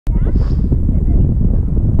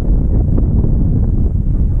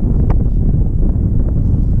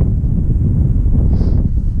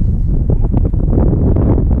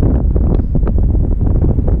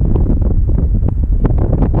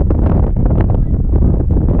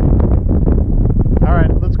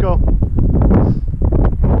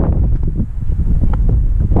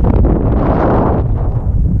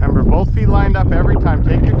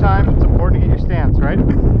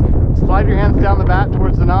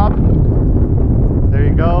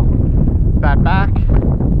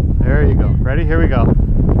here we go.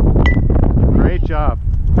 Great job.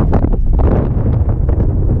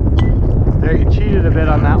 There, you cheated a bit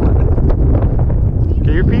on that one.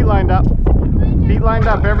 Get your feet lined up. Feet lined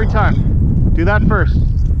up every time. Do that first.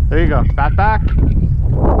 There you go. Bat back.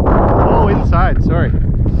 Oh, inside, sorry.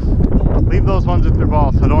 Leave those ones with their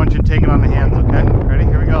balls. I don't want you to take it on the hands, okay? Ready?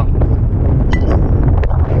 Here we go.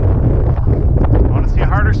 I want to see a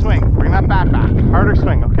harder swing. Bring that bat back. Harder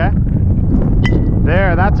swing, okay?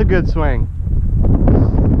 There, that's a good swing.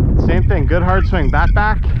 Same thing, good hard swing. Bat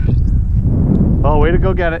back. Oh, way to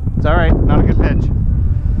go get it. It's all right, not a good pitch.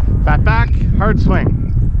 Bat back, hard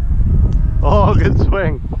swing. Oh, good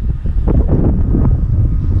swing.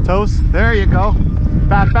 Toes, there you go.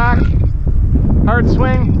 Bat back, hard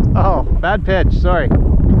swing. Oh, bad pitch, sorry.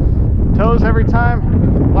 Toes every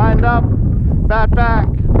time, lined up, bat back.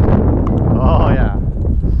 Oh yeah.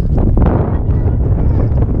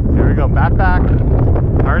 Here we go, bat back,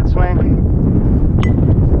 hard swing.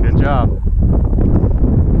 Good job.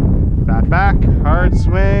 Bat back, hard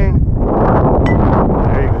swing.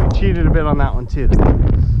 There you go, you cheated a bit on that one too.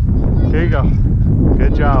 Here you go.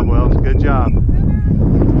 Good job, Wills, good job.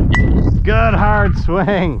 Good hard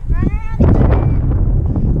swing.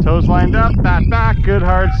 Toes lined up, bat back, good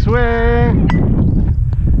hard swing.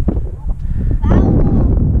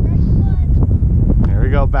 There we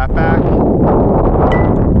go, bat back.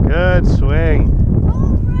 Good swing.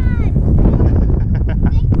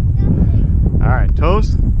 All right,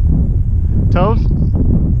 toes. Toes.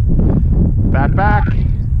 Bat back.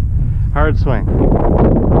 Hard swing.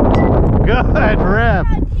 Good rip.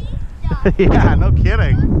 Yeah, no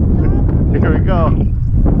kidding. Here we go.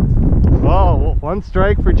 Oh, one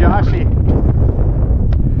strike for Joshy.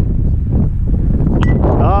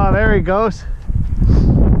 Oh, there he goes.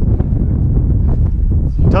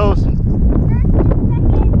 Toes.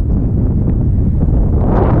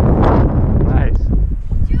 Nice.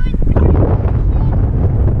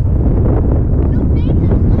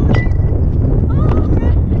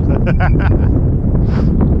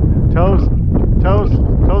 Toes. Toes.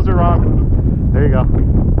 Toes are wrong. There you go.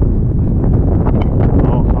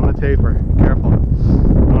 Taper. Careful. I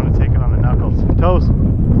want to take it on the knuckles. Toes.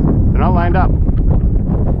 They're not lined up.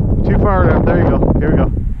 Too far up. There you go. Here we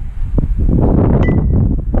go.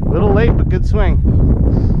 A little late, but good swing.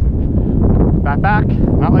 Bat back.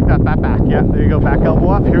 Not like that. Bat back. Yeah, there you go. Back elbow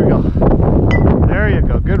up. Here we go. There you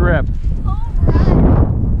go. Good rip.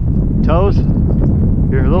 Toes.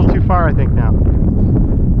 You're a little too far, I think, now. A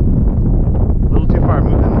little too far.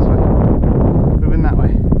 Move in this way. Move in that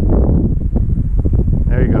way.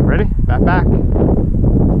 There you go. Ready? Bat back.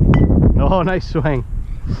 Oh, nice swing.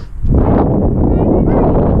 Your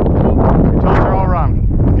toes are all wrong.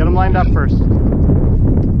 Get them lined up first.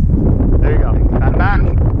 There you go. Bat back.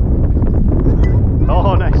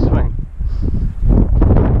 Oh, nice swing.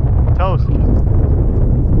 Toes.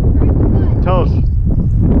 Toes.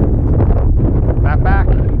 Bat back.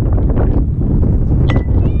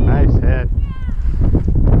 Nice hit.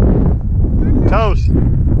 Toes.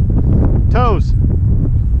 Toes.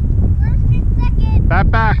 Bat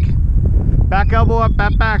back. Back elbow up,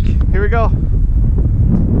 bat back. Here we go.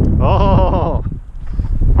 Oh.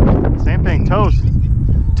 Same thing. Toes.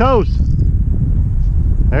 Toes.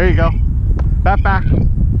 There you go. Bat back.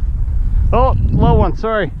 Oh, low one.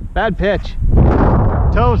 Sorry. Bad pitch.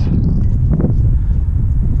 Toes.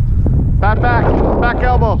 Bat back. Back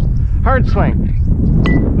elbow. Hard swing.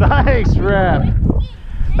 Nice rip.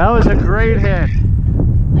 That was a great hit.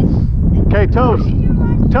 Okay, toes.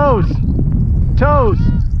 Toes. Toes.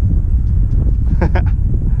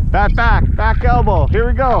 Bat back, back elbow. Here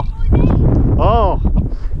we go. Oh,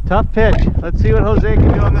 tough pitch. Let's see what Jose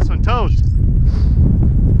can do on this one. Toes.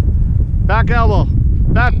 Back elbow.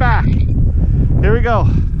 Bat back. Here we go.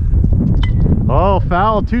 Oh,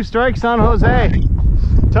 foul. 2 strikes on Jose.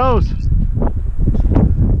 Toes.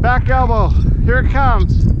 Back elbow. Here it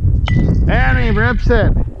comes. And he rips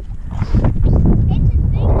it.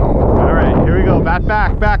 All right, here we go. Bat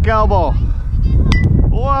back, back elbow.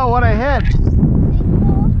 Whoa, what a hit.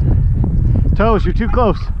 Toes, you're too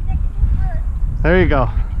close. There you go.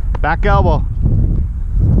 Back elbow.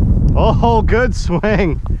 Oh, good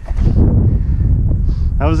swing.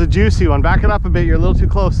 That was a juicy one. Back it up a bit. You're a little too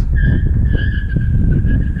close.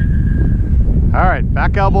 All right,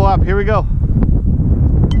 back elbow up. Here we go.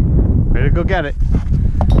 Ready to go get it.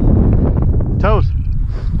 Toes.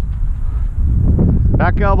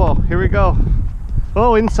 Back elbow. Here we go.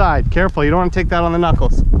 Oh, inside. Careful. You don't want to take that on the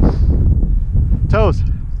knuckles. Toes.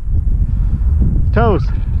 Toes.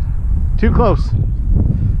 Too close.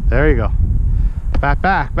 There you go. Bat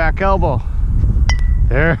back. Back elbow.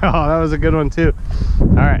 There. Oh, that was a good one too.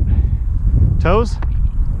 All right. Toes?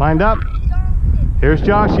 Lined up? Here's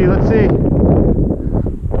Joshy, let's see.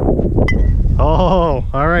 Oh,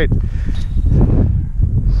 all right.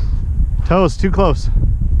 Toes, too close.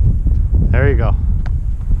 There you go.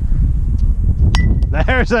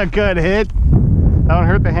 There's a good hit. That one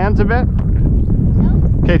hurt the hands a bit?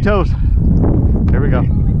 Okay, toes. There we go.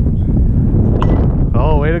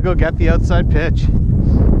 Oh, way to go get the outside pitch.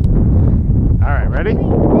 All right, ready?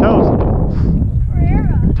 Toes.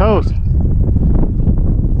 Toes.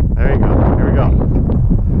 There you go. Here we go.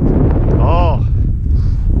 Oh,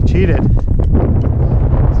 cheated.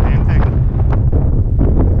 Same thing.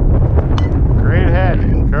 Great hit,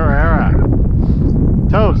 Carrera.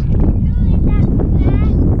 Toes.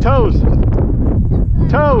 Toes.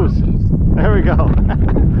 Toes. There we go.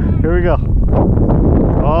 Here we go.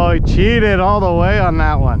 Oh, he cheated all the way on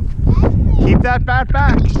that one. Keep that bat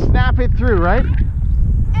back. Snap it through, right?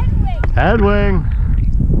 Headwing.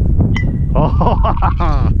 Oh,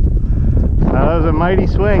 that was a mighty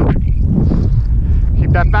swing.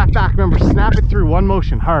 Keep that bat back. Remember, snap it through one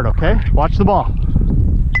motion hard, okay? Watch the ball.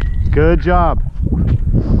 Good job.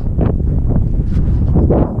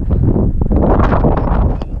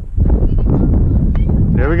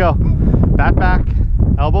 There we go. Bat back,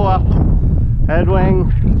 elbow up, head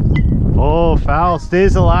wing. Oh, foul,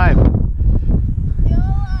 stays alive.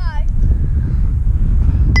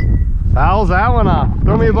 Fouls that one off.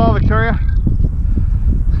 Throw me a ball, Victoria.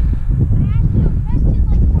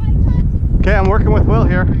 Okay, I'm working with Will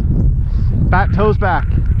here. Bat, toes back.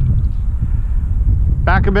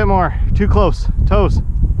 Back a bit more. Too close. Toes.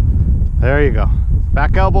 There you go.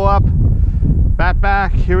 Back elbow up. Bat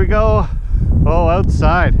back. Here we go. Oh,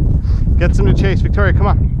 outside. Get some to chase. Victoria, come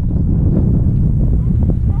on.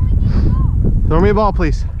 Throw me a ball,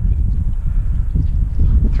 please.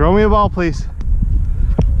 Throw me a ball, please.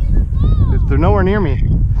 They're nowhere near me.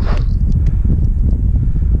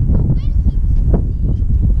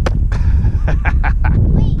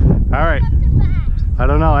 All right. I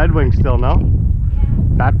don't know. Headwing still, no?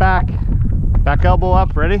 Bat back. Back elbow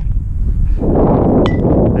up. Ready?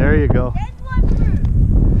 There you go.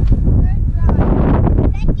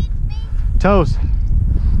 Toes.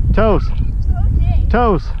 Toes.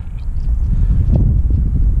 Toes.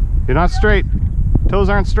 You're not straight. Toes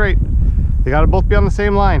aren't straight. They gotta both be on the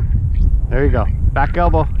same line. There you go. Back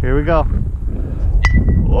elbow. Here we go.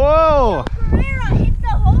 Whoa!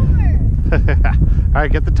 All right,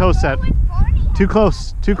 get the toe set. Too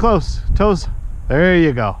close. Too close. Toes. There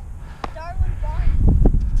you go.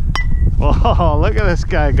 Whoa, look at this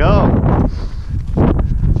guy go.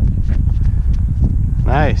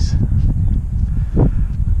 Nice.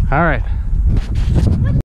 All right.